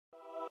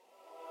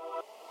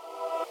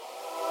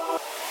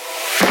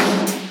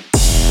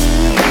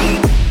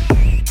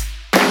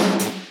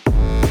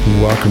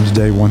Welcome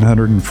to day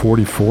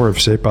 144 of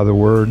Shaped by the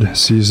Word,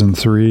 Season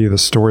 3, The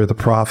Story of the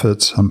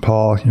Prophets. I'm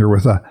Paul, here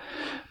with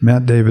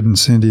Matt, David, and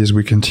Cindy as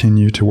we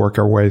continue to work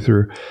our way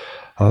through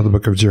the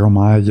book of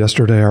Jeremiah.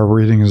 Yesterday, our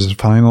reading is the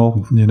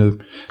final,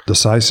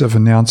 decisive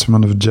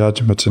announcement of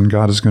judgments, and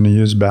God is going to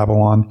use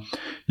Babylon,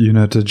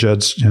 to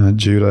judge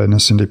Judah. And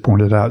as Cindy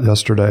pointed out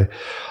yesterday,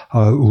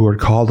 the Lord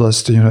called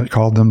us to,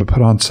 called them to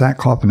put on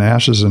sackcloth and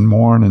ashes and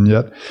mourn, and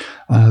yet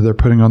they're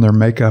putting on their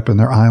makeup and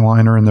their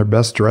eyeliner and their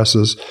best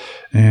dresses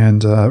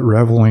and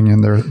reveling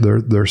in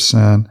their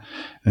sin.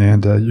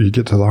 And you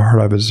get to the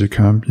heart of it as you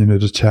come,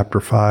 to chapter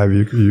 5.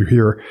 You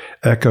hear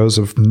echoes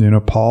of,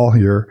 Paul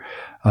here.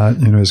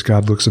 As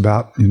God looks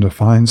about, to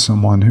find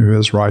someone who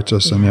is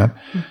righteous, and yet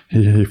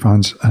he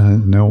finds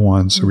no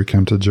one. So we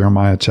come to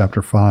Jeremiah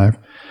chapter 5.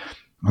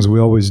 As we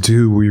always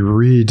do, we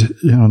read,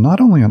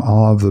 not only in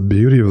awe of the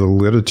beauty of the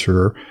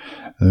literature.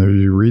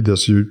 You read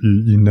this, you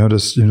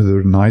notice, there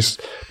are nice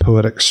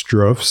poetic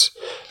strophes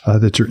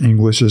that your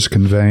English is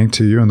conveying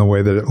to you, and the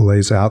way that it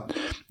lays out,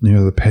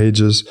 the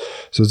pages.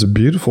 So it's a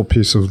beautiful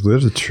piece of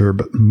literature,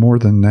 but more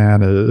than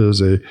that, it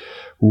is a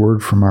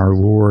word from our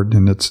Lord,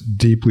 and it's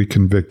deeply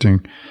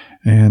convicting.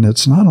 And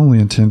it's not only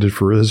intended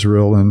for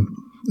Israel and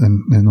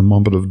in the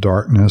moment of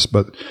darkness,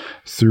 but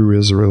through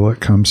Israel it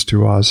comes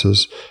to us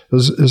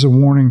as a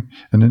warning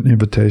and an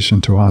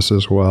invitation to us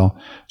as well.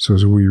 So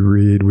as we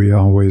read, we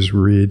always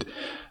read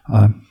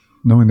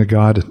knowing that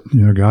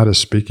God is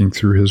speaking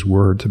through His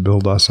Word to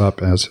build us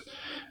up as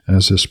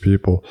His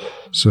people.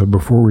 So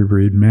before we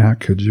read,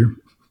 Matt, could you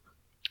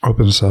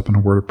open us up in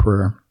a word of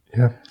prayer?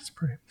 Yeah, let's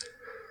pray.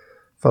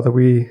 Father,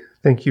 we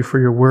thank you for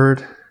your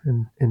Word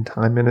and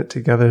time in it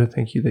together.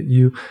 Thank you that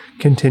you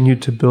continue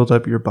to build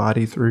up your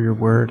body through your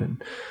Word,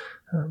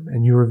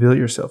 and you reveal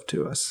yourself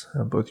to us,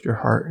 both your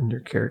heart and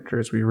your character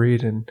as we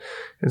read. And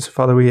so,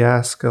 Father, we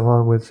ask,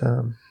 along with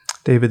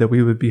David, that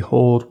we would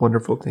behold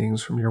wonderful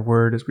things from your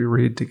Word as we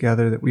read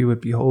together, that we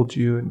would behold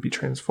you and be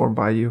transformed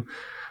by you.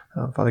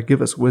 Father,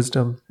 give us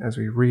wisdom as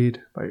we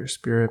read by your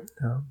Spirit.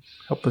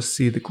 Help us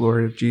see the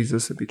glory of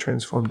Jesus and be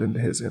transformed into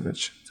his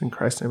image. It's in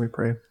Christ's name we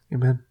pray.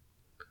 Amen.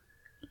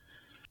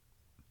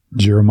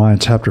 Jeremiah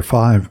chapter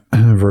 5,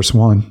 verse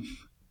 1.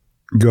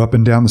 Go up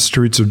and down the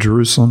streets of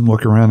Jerusalem,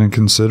 look around and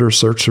consider,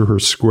 search through her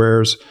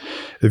squares.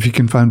 If you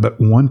can find but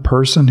one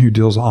person who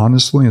deals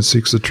honestly and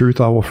seeks the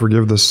truth, I will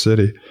forgive this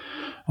city.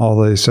 All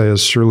they say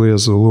is, surely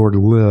as the Lord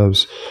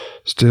lives,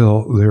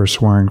 still they are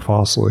swearing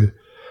falsely.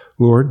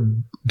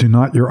 Lord, do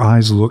not your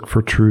eyes look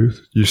for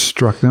truth? You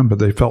struck them, but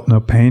they felt no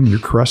pain. You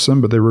crushed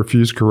them, but they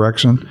refused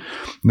correction.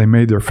 They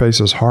made their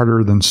faces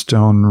harder than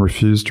stone and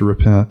refused to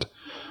repent.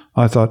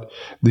 I thought,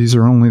 these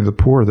are only the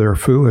poor. They are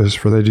foolish,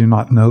 for they do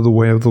not know the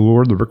way of the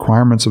Lord, the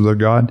requirements of their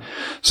God.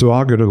 So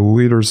I'll go to the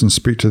leaders and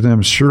speak to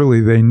them. Surely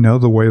they know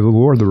the way of the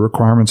Lord, the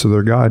requirements of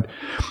their God.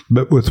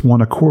 But with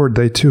one accord,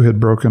 they too had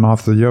broken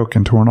off the yoke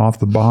and torn off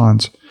the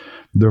bonds.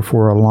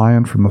 Therefore a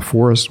lion from the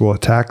forest will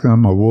attack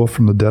them, a wolf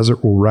from the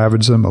desert will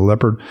ravage them, a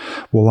leopard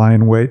will lie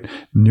in wait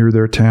near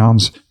their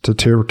towns to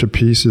tear to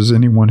pieces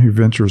anyone who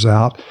ventures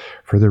out,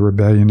 for their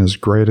rebellion is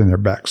great and their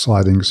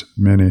backslidings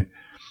many.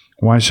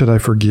 Why should I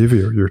forgive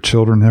you? Your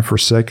children have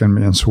forsaken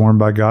me and sworn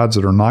by gods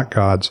that are not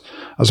gods.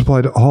 I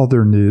supplied all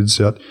their needs,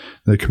 yet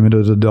they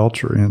committed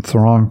adultery and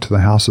thronged to the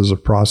houses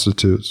of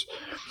prostitutes.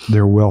 They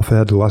are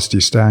well-fed,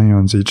 lusty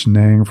stallions, each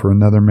neighing for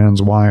another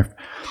man's wife.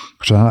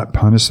 Shall I not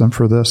punish them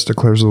for this,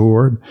 declares the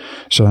Lord?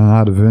 Shall I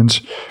not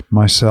avenge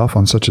myself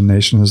on such a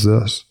nation as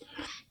this?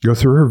 Go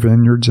through her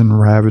vineyards and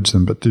ravage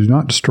them, but do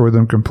not destroy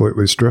them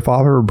completely. Strip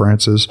off her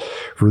branches,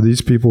 for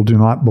these people do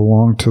not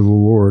belong to the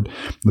Lord.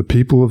 The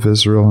people of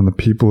Israel and the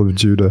people of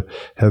Judah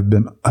have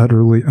been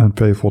utterly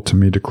unfaithful to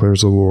me,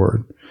 declares the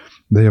Lord.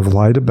 They have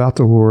lied about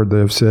the Lord. They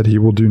have said he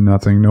will do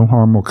nothing. No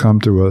harm will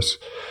come to us.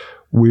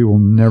 We will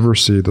never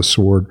see the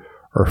sword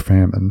or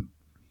famine.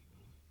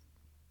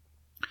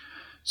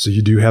 So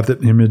you do have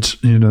that image,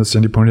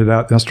 Cindy pointed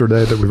out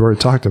yesterday that we've already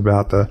talked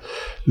about.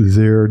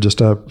 They're just,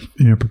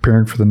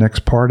 preparing for the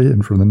next party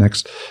and for the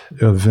next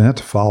event,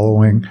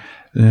 following,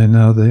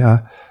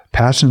 the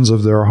passions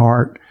of their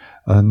heart,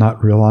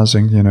 not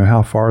realizing,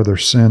 how far their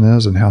sin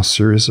is and how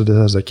serious it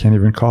is. They can't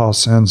even call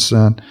sin.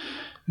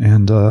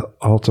 And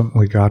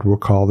ultimately, God will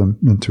call them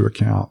into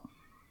account.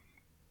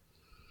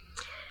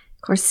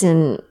 Of course,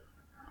 in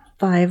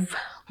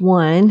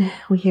 5:1,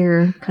 we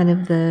hear kind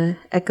of the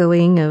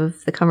echoing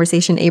of the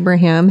conversation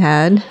Abraham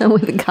had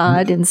with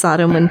God in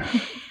Sodom when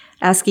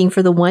asking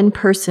for the one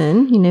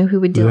person, who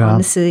would deal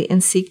honestly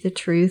and seek the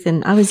truth.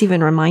 And I was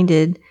even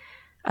reminded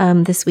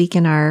this week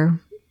in our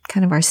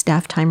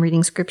staff time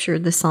reading scripture,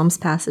 the Psalms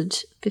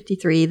passage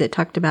 53 that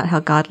talked about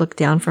how God looked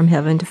down from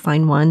heaven to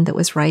find one that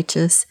was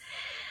righteous.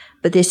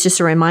 But it's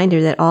just a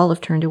reminder that all have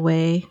turned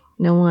away.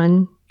 No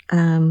one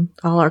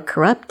all are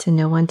corrupt and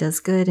no one does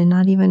good, and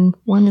not even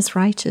one is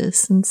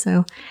righteous. And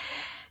so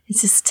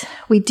it's just,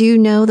 we do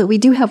know that we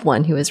do have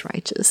one who is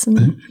righteous.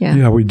 And,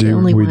 we do.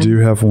 We do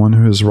have one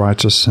who is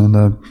righteous,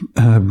 and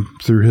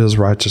through his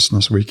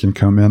righteousness, we can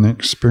come in and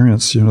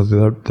experience,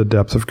 the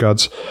depth of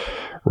God's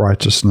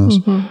righteousness.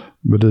 Mm-hmm.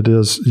 But it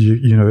is,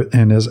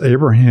 and as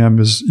Abraham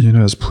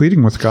is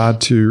pleading with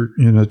God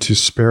to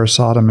spare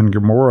Sodom and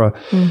Gomorrah,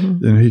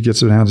 he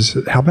gets it down to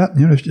say, how about,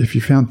 if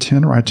you found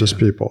 10 righteous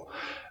people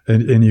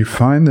and you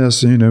find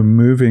this,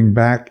 moving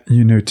back,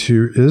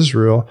 to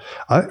Israel,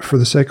 for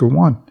the sake of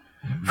one.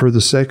 For the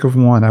sake of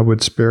one, I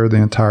would spare the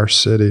entire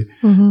city.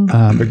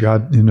 But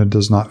God,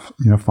 does not,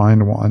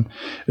 find one.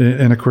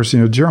 And of course,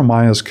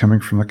 Jeremiah is coming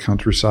from the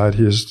countryside.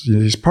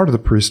 He's part of the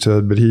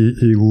priesthood, but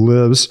he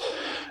lives,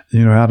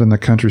 out in the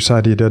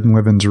countryside. He doesn't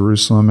live in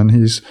Jerusalem, and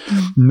he's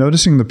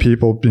noticing the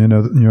people,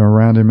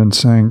 around him and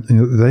saying,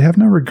 they have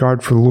no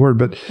regard for the Lord,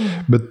 but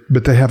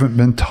they haven't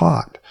been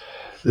taught.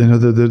 They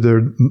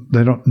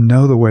don't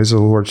know the ways of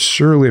the Lord.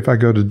 Surely if I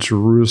go to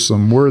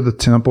Jerusalem, where the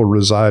temple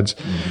resides,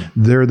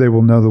 there they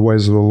will know the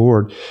ways of the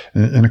Lord.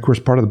 And of course,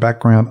 part of the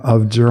background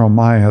of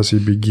Jeremiah as he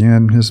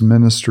began his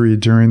ministry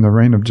during the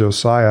reign of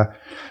Josiah,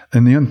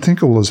 and the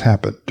unthinkable has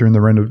happened during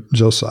the reign of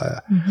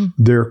Josiah.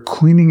 They're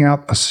cleaning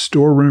out a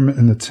storeroom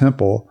in the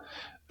temple,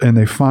 and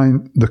they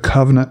find the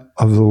covenant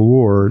of the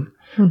Lord,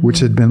 which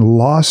had been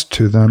lost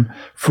to them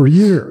for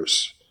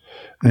years.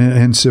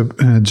 And so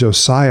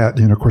Josiah,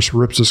 of course,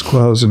 rips his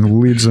clothes and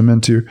leads them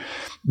into,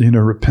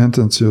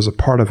 repentance is a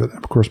part of it.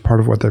 Of course, part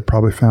of what they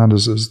probably found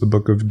is the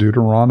book of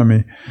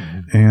Deuteronomy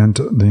and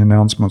the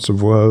announcements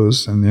of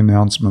woes and the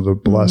announcement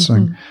of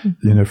blessing,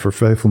 for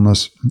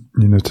faithfulness,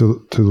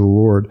 to the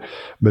Lord.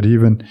 But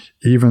even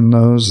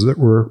those that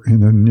were,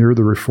 near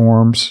the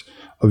reforms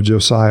of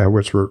Josiah,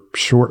 which were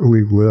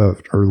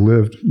short-lived,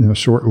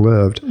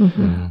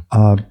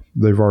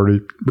 they've already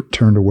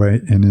turned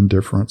away in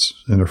indifference,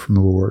 from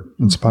the Lord,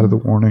 in spite of the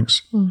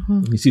warnings.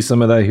 You see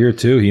some of that here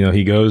too.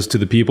 He goes to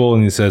the people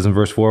and he says in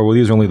verse 4, well,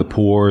 these are only the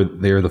poor,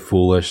 they are the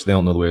foolish, they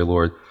don't know the way of the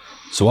Lord.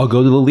 So I'll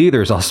go to the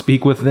leaders, I'll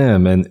speak with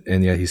them. And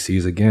yet he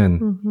sees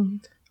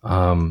again,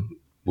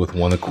 with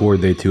one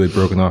accord, they too had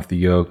broken off the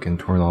yoke and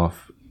torn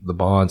off the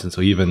bonds. And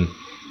so even,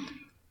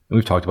 and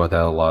we've talked about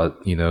that a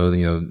lot,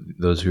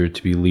 those who are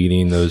to be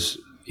leading, those,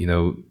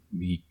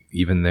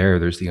 even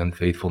there's the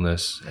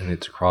unfaithfulness, and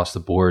it's across the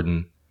board.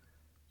 And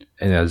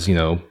as,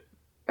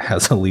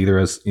 as a leader,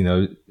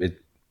 it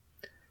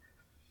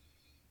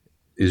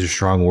is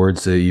strong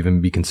words to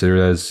even be considered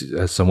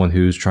as someone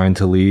who's trying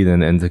to lead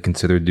and to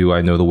consider, do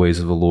I know the ways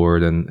of the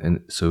Lord?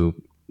 And so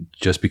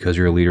just because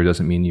you're a leader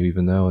doesn't mean you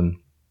even know. And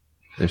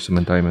there's some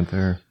indictment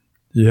there.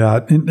 Yeah.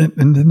 And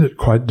isn't it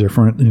quite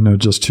different,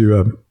 just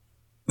to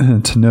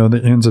know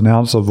the ins and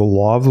outs of the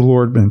law of the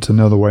Lord and to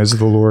know the ways of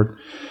the Lord?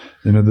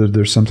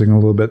 There's something a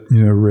little bit,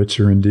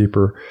 richer and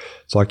deeper.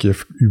 It's like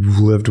if you've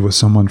lived with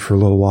someone for a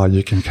little while,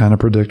 you can kind of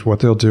predict what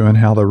they'll do and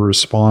how they'll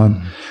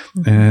respond.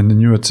 And,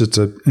 it's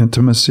an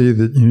intimacy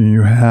that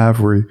you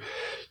have where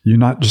you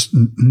not just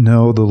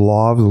know the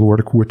law of the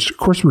Lord, which of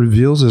course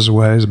reveals his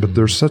ways, but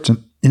there's such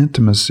an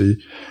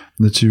intimacy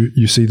that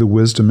you see the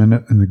wisdom in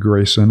it and the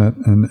grace in it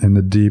and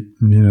the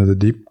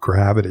deep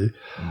gravity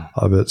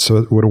of it.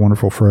 So what a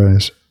wonderful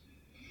phrase.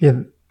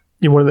 Yeah.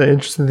 One of the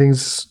interesting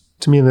things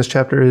to me in this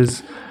chapter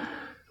is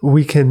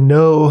we can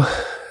know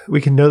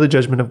the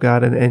judgment of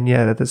God and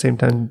yet at the same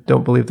time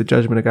don't believe the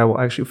judgment of God will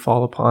actually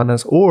fall upon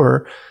us.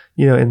 Or,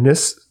 in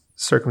this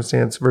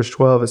circumstance, verse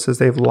 12, it says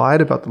they've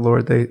lied about the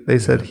Lord. They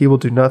said he will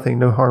do nothing,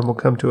 no harm will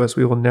come to us.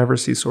 We will never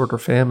see sword or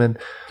famine.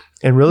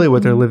 And really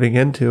what they're living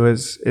into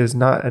is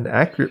not an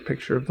accurate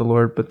picture of the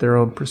Lord, but their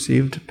own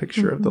perceived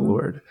picture of the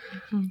Lord.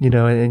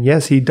 And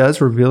yes, he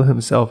does reveal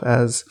himself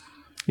as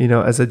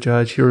a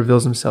judge. He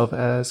reveals himself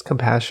as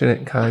compassionate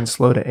and kind,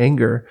 slow to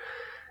anger.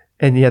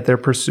 And yet they're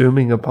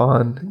presuming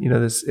upon,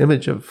 this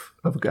image of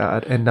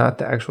God and not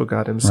the actual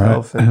God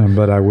himself. Right.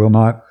 But I will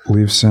not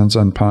leave sins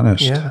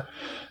unpunished. Yeah.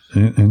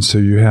 And so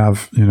you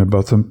have,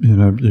 both,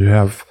 you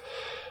have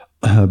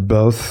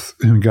both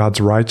in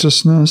God's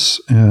righteousness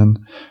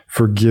and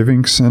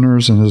forgiving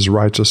sinners and his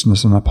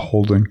righteousness and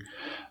upholding,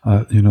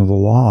 the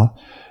law.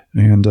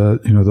 And,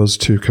 those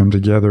two come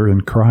together in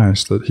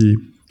Christ, that he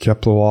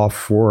kept the law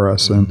for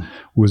us and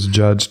was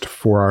judged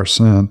for our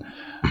sin.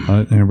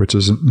 Which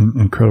is an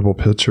incredible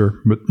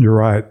picture. But you're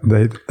right.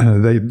 They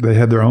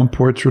had their own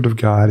portrait of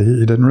God.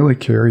 He didn't really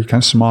care. He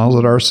kind of smiles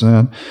at our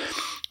sin,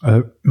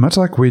 much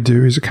like we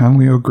do. He's a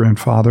kindly old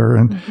grandfather,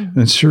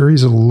 and sure,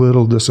 he's a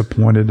little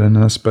disappointed in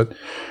us, but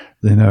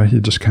he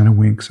just kind of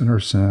winks at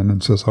our sin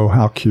and says, "Oh,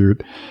 how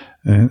cute."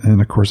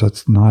 And of course,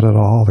 that's not at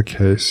all the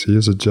case. He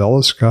is a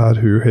jealous God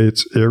who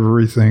hates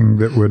everything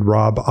that would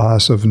rob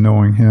us of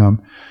knowing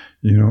him,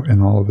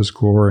 in all of his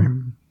glory.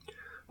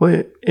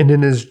 Well, and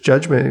in his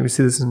judgment, we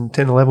see this in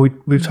 10,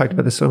 11. We've talked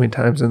about this so many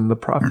times in the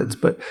prophets,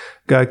 but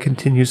God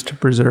continues to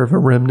preserve a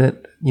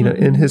remnant,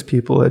 in his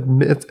people in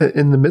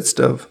the midst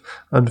of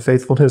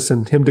unfaithfulness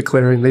and him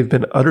declaring they've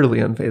been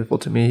utterly unfaithful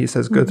to me. He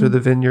says, go through the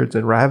vineyards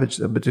and ravage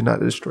them, but do not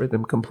destroy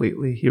them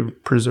completely. He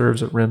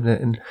preserves a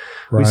remnant. And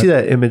we see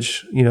that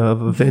image,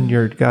 of a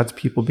vineyard, God's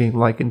people being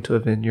likened to a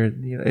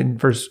vineyard.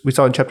 We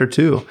saw in chapter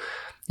 2,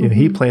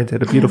 he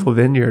planted a beautiful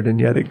vineyard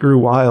and yet it grew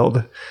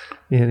wild.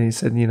 And he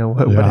said,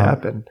 what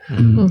happened?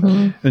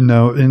 And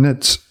no, and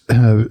it's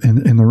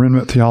in the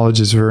remnant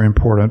theology is very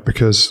important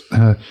because,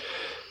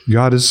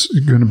 God is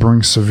going to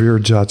bring severe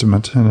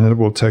judgment, and it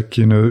will take,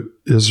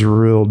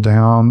 Israel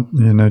down,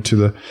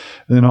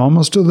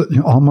 almost to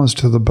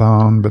the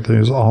bone. But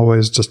there's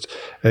always just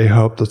a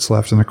hope that's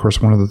left. And of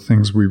course, one of the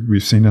things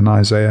we've seen in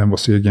Isaiah, and we'll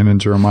see again in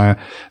Jeremiah,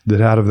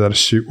 that out of that a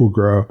shoot will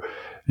grow.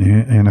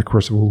 And of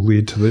course, it will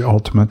lead to the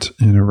ultimate,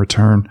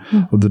 return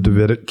of the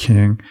Davidic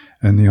king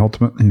and the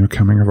ultimate,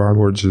 coming of our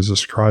Lord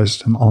Jesus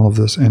Christ and all of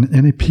this. And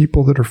any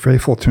people that are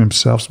faithful to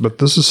themselves. But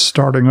this is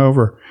starting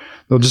over.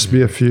 There'll just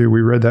be a few.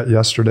 We read that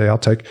yesterday. I'll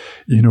take,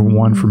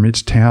 one from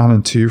each town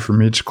and 2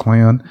 from each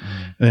clan.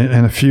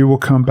 And a few will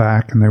come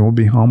back, and they will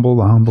be humble,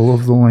 the humble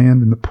of the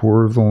land and the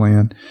poor of the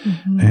land.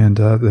 And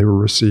they will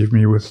receive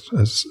me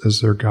as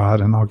their God,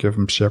 and I'll give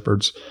them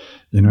shepherds,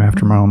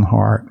 after my own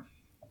heart.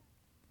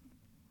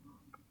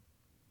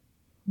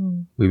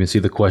 We even see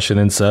the question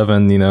in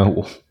 7,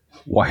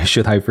 why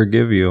should I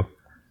forgive you?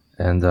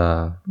 And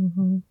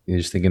you're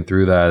just thinking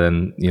through that,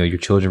 and your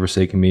children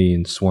forsaken me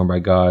and sworn by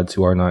gods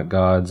who are not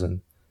gods.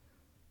 And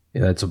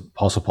that's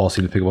Apostle Paul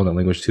seemed to pick up on that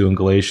language too in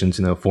Galatians.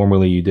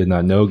 Formerly you did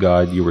not know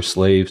God, you were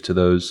slaves to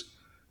those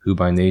who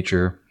by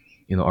nature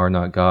are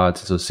not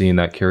gods. And so seeing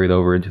that carried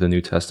over into the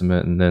New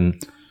Testament, and then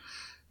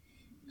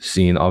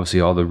seeing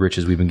obviously all the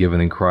riches we've been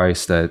given in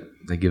Christ, that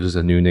gives us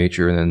a new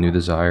nature and a new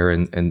desire,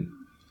 and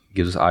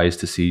gives us eyes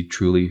to see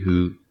truly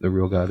who the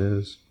real God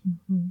is.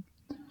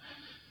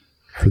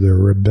 For their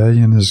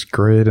rebellion is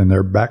great, and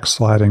their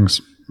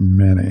backslidings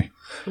many.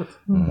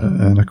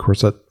 And of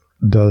course, that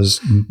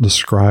does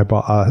describe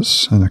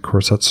us. And of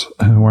course, that's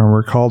when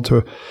we're called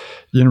to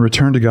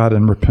return to God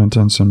in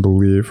repentance and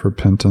believe.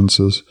 Repentance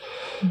is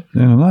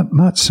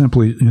not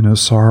simply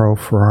sorrow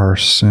for our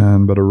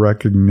sin, but a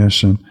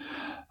recognition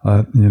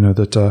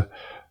that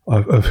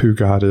of who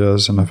God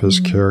is and of his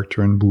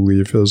character, and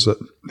belief is that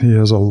he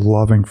is a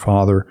loving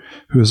Father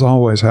who has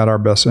always had our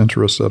best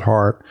interests at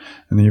heart.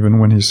 And even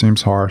when he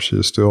seems harsh, he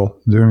is still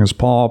doing as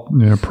Paul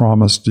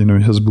promised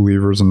his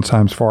believers in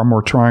times far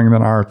more trying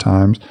than our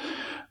times,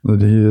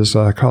 that he is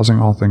causing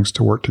all things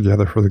to work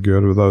together for the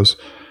good of those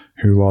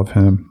who love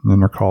him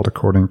and are called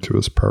according to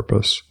his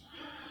purpose.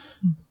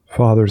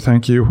 Father,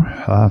 thank you.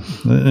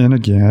 And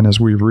again,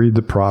 as we read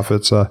the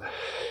prophets,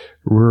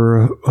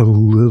 we're a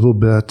little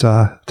bit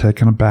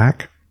taken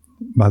aback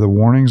by the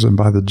warnings and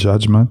by the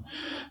judgment.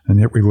 And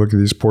yet we look at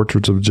these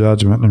portraits of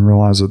judgment and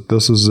realize that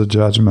this is a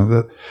judgment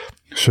that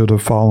should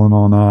have fallen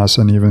on us,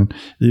 and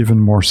even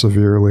more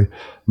severely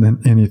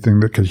than anything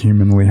that could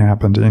humanly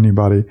happen to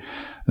anybody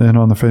and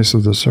on the face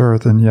of this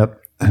earth. And yet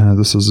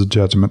this is a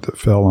judgment that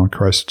fell on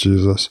Christ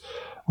Jesus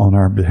on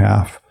our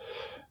behalf.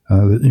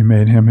 That you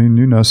made him who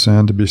knew no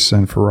sin to be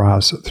sin for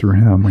us, that through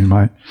him we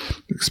might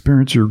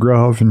experience your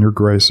love and your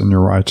grace and your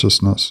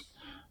righteousness.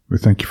 We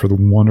thank you for the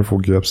wonderful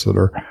gifts that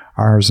are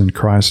ours in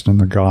Christ and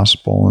the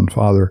gospel. And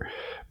Father,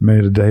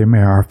 may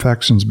our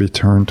affections be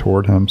turned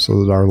toward him,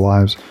 so that our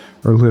lives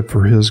are lived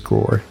for his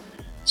glory.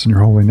 It's in your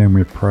holy name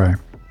we pray.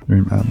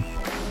 Amen.